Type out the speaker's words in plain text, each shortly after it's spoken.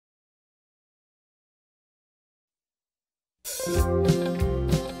I'm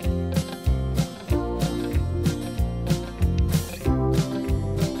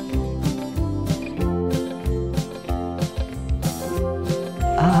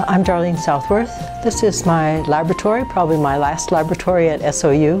Darlene Southworth. This is my laboratory, probably my last laboratory at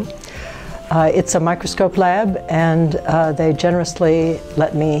SOU. It's a microscope lab, and they generously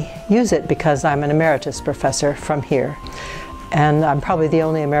let me use it because I'm an emeritus professor from here. And I'm probably the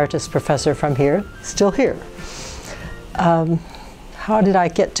only emeritus professor from here, still here. How did I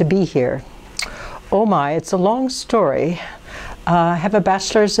get to be here? Oh my, it's a long story. I have a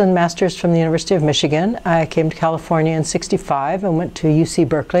bachelor's and master's from the University of Michigan. I came to California in '65 and went to UC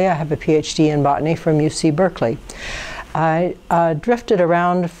Berkeley. I have a PhD in botany from UC Berkeley. I drifted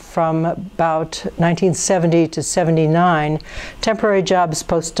around from about 1970 to '79, temporary jobs,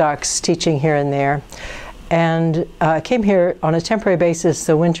 postdocs, teaching here and there. And I came here on a temporary basis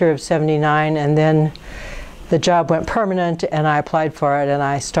the winter of '79, and then the job went permanent and I applied for it, and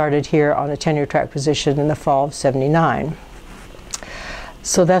I started here on a tenure track position in the fall of '79.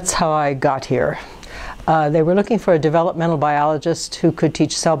 So that's how I got here. They were looking for a developmental biologist who could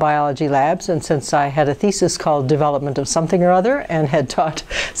teach cell biology labs, and since I had a thesis called Development of Something or Other and had taught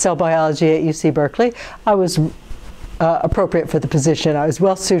cell biology at UC Berkeley, I was appropriate for the position. I was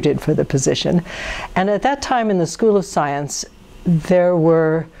well suited for the position. And at that time in the School of Science, there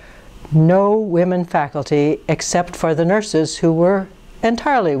were no women faculty except for the nurses, who were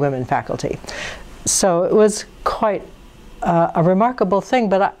entirely women faculty. So it was quite a remarkable thing,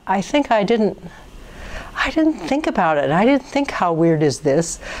 but I think I didn't think about it. I didn't think, how weird is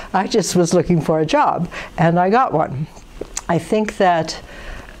this? I just was looking for a job, and I got one. I think that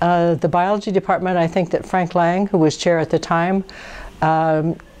the biology department, I think that Frank Lang, who was chair at the time,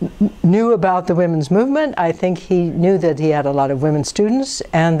 knew about the women's movement. I think he knew that he had a lot of women students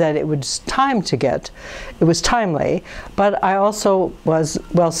and that it was it was timely, but I also was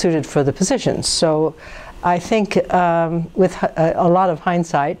well suited for the position. So I think with a lot of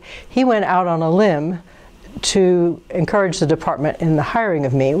hindsight, he went out on a limb to encourage the department in the hiring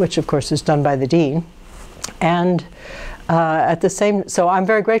of me, which of course is done by the dean. And so I'm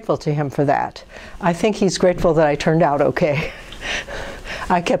very grateful to him for that. I think he's grateful that I turned out okay.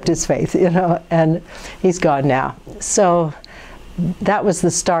 I kept his faith, you know, and he's gone now. So that was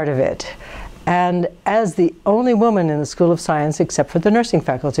the start of it. And as the only woman in the School of Science, except for the nursing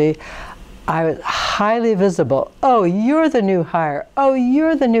faculty, I was highly visible. Oh, you're the new hire. Oh,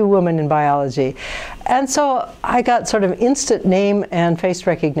 you're the new woman in biology. And so I got sort of instant name and face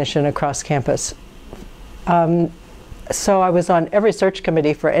recognition across campus. So I was on every search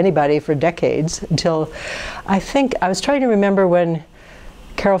committee for anybody for decades until I think, I was trying to remember when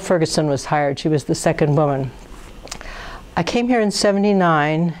Carol Ferguson was hired. She was the second woman. I came here in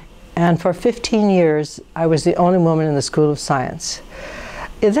 '79, and for 15 years I was the only woman in the School of Science.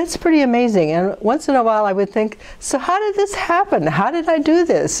 That's pretty amazing. And once in a while I would think, so how did this happen? How did I do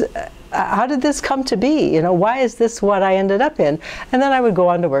this? How did this come to be? You know, why is this what I ended up in? And then I would go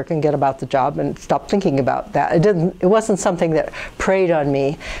on to work and get about the job and stop thinking about that. It wasn't something that preyed on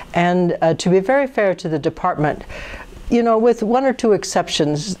me. And to be very fair to the department, you know, with one or two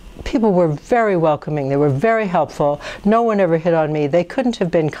exceptions, people were very welcoming. They were very helpful. No one ever hit on me. They couldn't have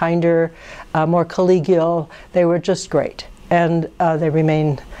been kinder, more collegial. They were just great. And they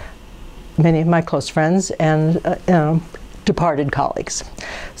remain many of my close friends and you know, departed colleagues.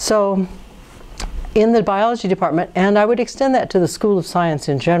 So in the biology department, and I would extend that to the School of Science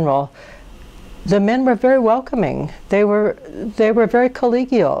in general, the men were very welcoming. They were very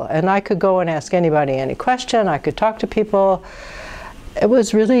collegial, and I could go and ask anybody any question. I could talk to people. It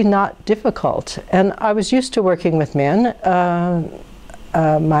was really not difficult. And I was used to working with men.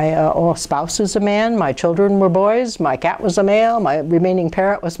 My spouse is a man, my children were boys, my cat was a male, my remaining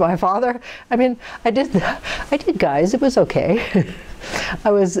parrot was my father. I mean, I did guys, it was okay.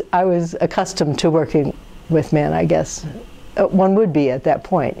 I was accustomed to working with men, I guess. One would be at that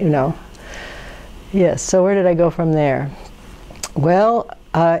point, you know. Yes, so where did I go from there? Well,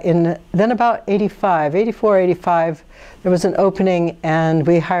 then about 84, 85, there was an opening and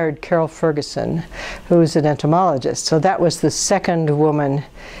we hired Carol Ferguson, who was an entomologist. So that was the second woman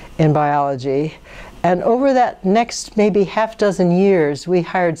in biology. And over that next maybe half dozen years, we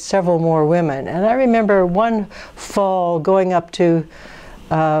hired several more women. And I remember one fall going up to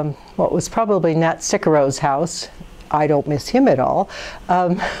what was probably Nat Sicaro's house. I don't miss him at all.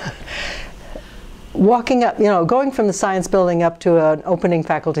 Walking up, you know, going from the science building up to an opening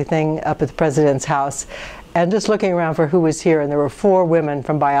faculty thing up at the president's house, and just looking around for who was here, and there were 4 women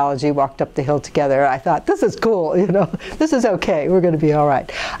from biology walked up the hill together. I thought, this is cool, you know, this is okay, we're going to be all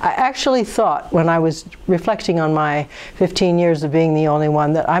right. I actually thought, when I was reflecting on my 15 years of being the only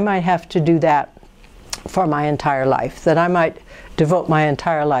one, that I might have to do that for my entire life, that I might devote my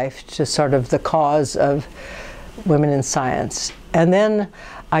entire life to sort of the cause of women in science. And then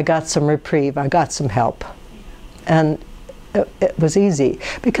I got some reprieve, I got some help. And it was easy,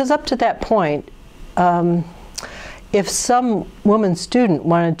 because up to that point, if some woman student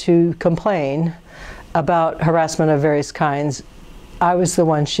wanted to complain about harassment of various kinds, I was the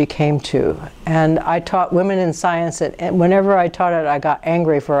one she came to. And I taught women in science, and whenever I taught it, I got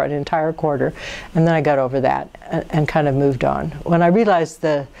angry for an entire quarter, and then I got over that and kind of moved on. When I realized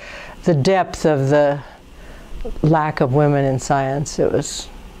the depth of the lack of women in science, it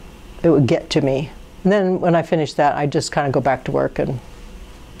would get to me. And then when I finished that, I'd just kind of go back to work, and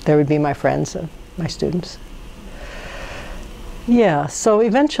there would be my friends and my students. Yeah, so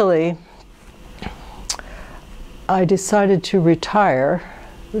eventually I decided to retire.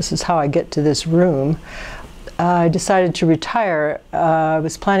 This is how I get to this room. I decided to retire. I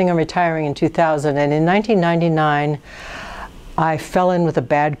was planning on retiring in 2000, and in 1999 I fell in with a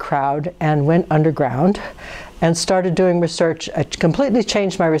bad crowd and went underground and started doing research. I completely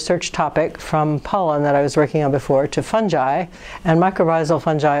changed my research topic from pollen that I was working on before to fungi and mycorrhizal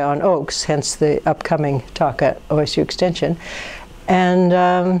fungi on oaks, hence the upcoming talk at OSU Extension. And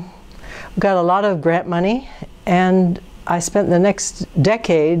got a lot of grant money, and I spent the next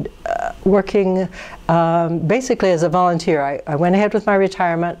decade working basically as a volunteer. I went ahead with my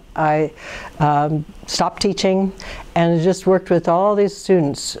retirement. I stopped teaching and just worked with all these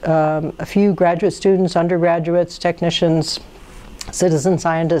students, a few graduate students, undergraduates, technicians, citizen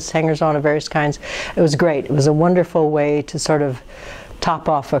scientists, hangers-on of various kinds. It was great. It was a wonderful way to sort of top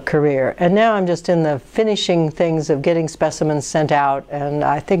off a career. And now I'm just in the finishing things of getting specimens sent out, and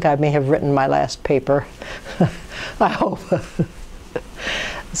I think I may have written my last paper. I hope.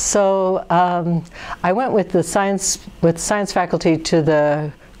 So I went with the science faculty to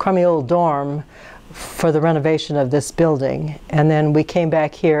the crummy old dorm for the renovation of this building, and then we came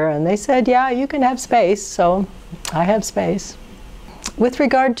back here and they said, yeah, you can have space, so I have space. With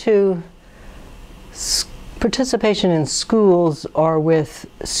regard to participation in schools or with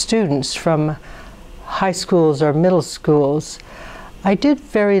students from high schools or middle schools, I did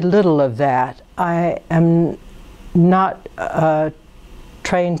very little of that. I am not a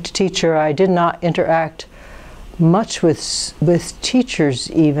trained teacher. I did not interact much with teachers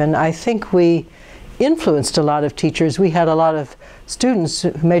even. I think we influenced a lot of teachers. We had a lot of students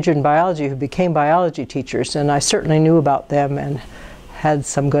who majored in biology who became biology teachers, and I certainly knew about them and had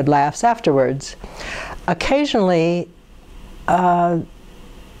some good laughs afterwards. Occasionally, somebody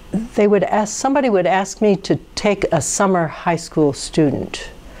would ask me to take a summer high school student,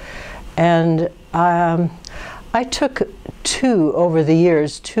 and I took 2 over the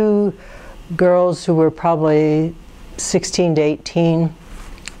years, 2 girls who were probably 16 to 18,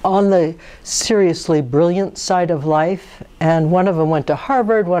 on the seriously brilliant side of life, and one of them went to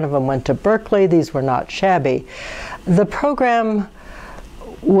Harvard, one of them went to Berkeley. These were not shabby. The program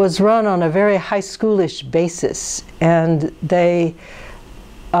was run on a very high schoolish basis, and they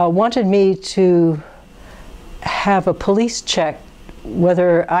wanted me to have a police check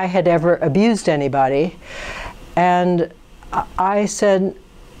whether I had ever abused anybody. And I said,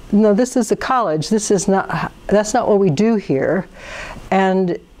 no, this is a college. That's not what we do here.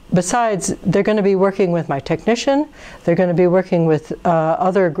 And besides, they're going to be working with my technician. They're going to be working with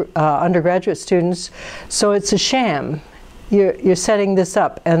other undergraduate students. So it's a sham. You're setting this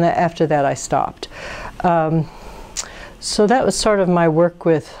up. And after that, I stopped. So that was sort of my work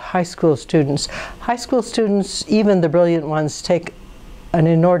with high school students. High school students, even the brilliant ones, take an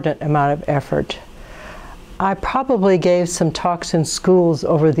inordinate amount of effort. I probably gave some talks in schools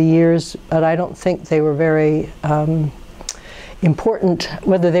over the years, but I don't think they were very important.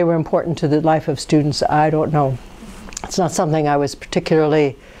 Whether they were important to the life of students, I don't know. It's not something I was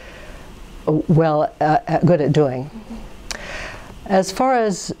particularly good at doing. As far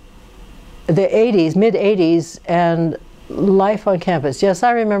as the 80s, mid-80s, and life on campus, yes,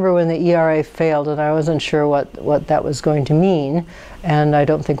 I remember when the ERA failed and I wasn't sure what that was going to mean, and I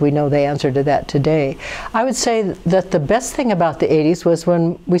don't think we know the answer to that today. I would say that the best thing about the 80s was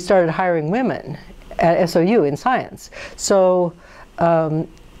when we started hiring women at SOU in science. So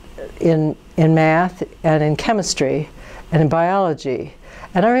in math and in chemistry and in biology.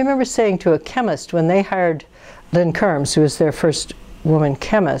 And I remember saying to a chemist when they hired Lynn Kerms, who was their first woman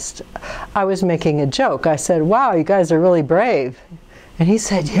chemist, I was making a joke. I said, wow, you guys are really brave. And he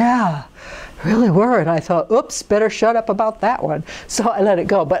said, yeah, really were. And I thought, oops, better shut up about that one. So I let it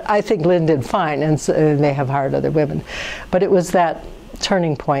go. But I think Lynn did fine, and so they have hired other women. But it was that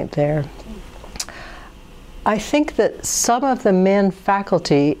turning point there. I think that some of the men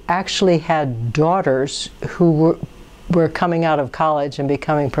faculty actually had daughters who were coming out of college and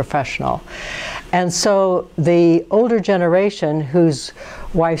becoming professional. And so the older generation whose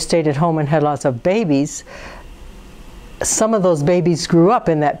wives stayed at home and had lots of babies, some of those babies grew up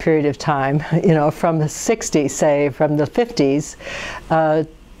in that period of time, you know, from the 60s, say, from the 50s.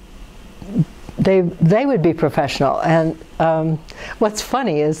 They would be professional. And what's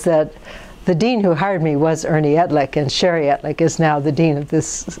funny is that the dean who hired me was Ernie Ettlich, and Sherry Ettlich is now the dean of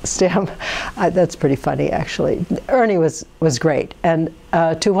this STEM. That's pretty funny, actually. Ernie was great, and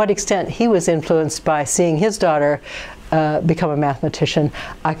to what extent he was influenced by seeing his daughter become a mathematician,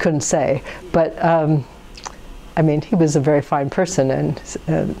 I couldn't say. But I mean, he was a very fine person, and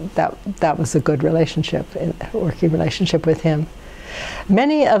that was a good relationship, a working relationship with him.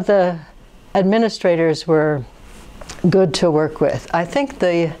 Many of the administrators were good to work with. I think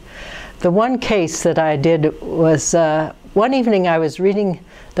the one case that I did was one evening I was reading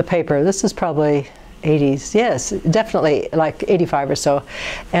the paper. This is probably 80s, yes, definitely like 85 or so.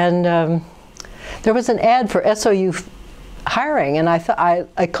 And there was an ad for SOU hiring, and I thought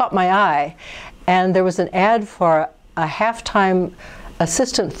I caught my eye. And there was an ad for a half-time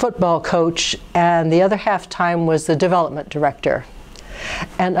assistant football coach, and the other half-time was the development director.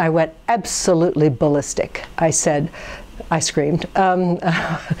 And I went absolutely ballistic. I screamed. And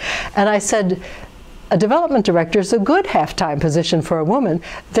I said, a development director is a good half-time position for a woman.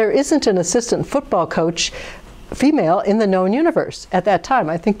 There isn't an assistant football coach female in the known universe at that time.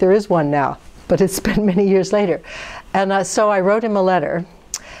 I think there is one now, but it's been many years later. And so I wrote him a letter,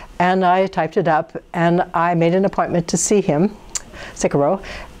 and I typed it up, and I made an appointment to see him, Cicero.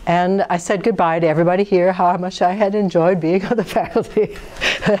 And I said goodbye to everybody here, how much I had enjoyed being on the faculty.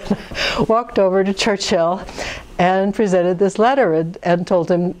 Walked over to Churchill and presented this letter and told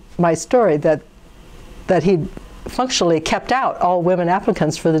him my story, that he'd functionally kept out all women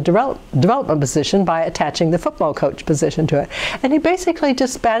applicants for the development position by attaching the football coach position to it. And he basically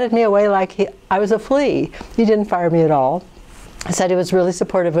just batted me away like I was a flea. He didn't fire me at all. He said he was really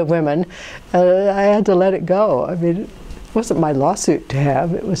supportive of women. I had to let it go. I mean, it wasn't my lawsuit to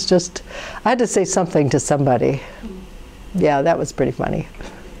have. It was just, I had to say something to somebody. Yeah, that was pretty funny.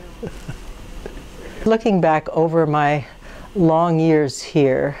 Looking back over my long years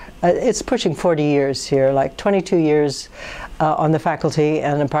here, it's pushing 40 years here, like 22 years on the faculty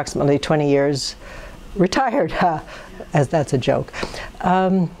and approximately 20 years retired, as that's a joke.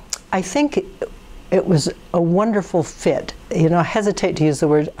 I think it was a wonderful fit. You know, I hesitate to use the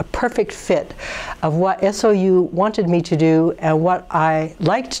word, a perfect fit of what SOU wanted me to do and what I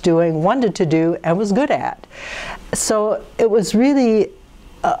liked doing, wanted to do, and was good at. So it was really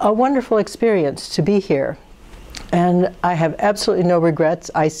a wonderful experience to be here. And I have absolutely no regrets.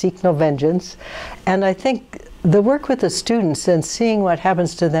 I seek no vengeance. And I think the work with the students and seeing what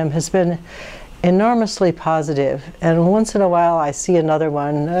happens to them has been enormously positive. And once in a while I see another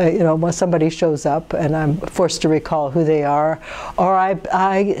one, you know, when somebody shows up and I'm forced to recall who they are, or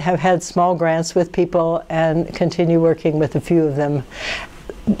I have had small grants with people and continue working with a few of them.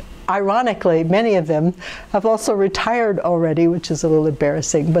 Ironically, many of them have also retired already, which is a little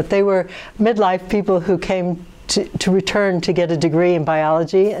embarrassing, but they were midlife people who came to return to get a degree in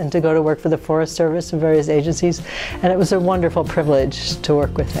biology and to go to work for the Forest Service and various agencies. And it was a wonderful privilege to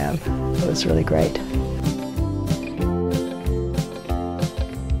work with them. It was really great.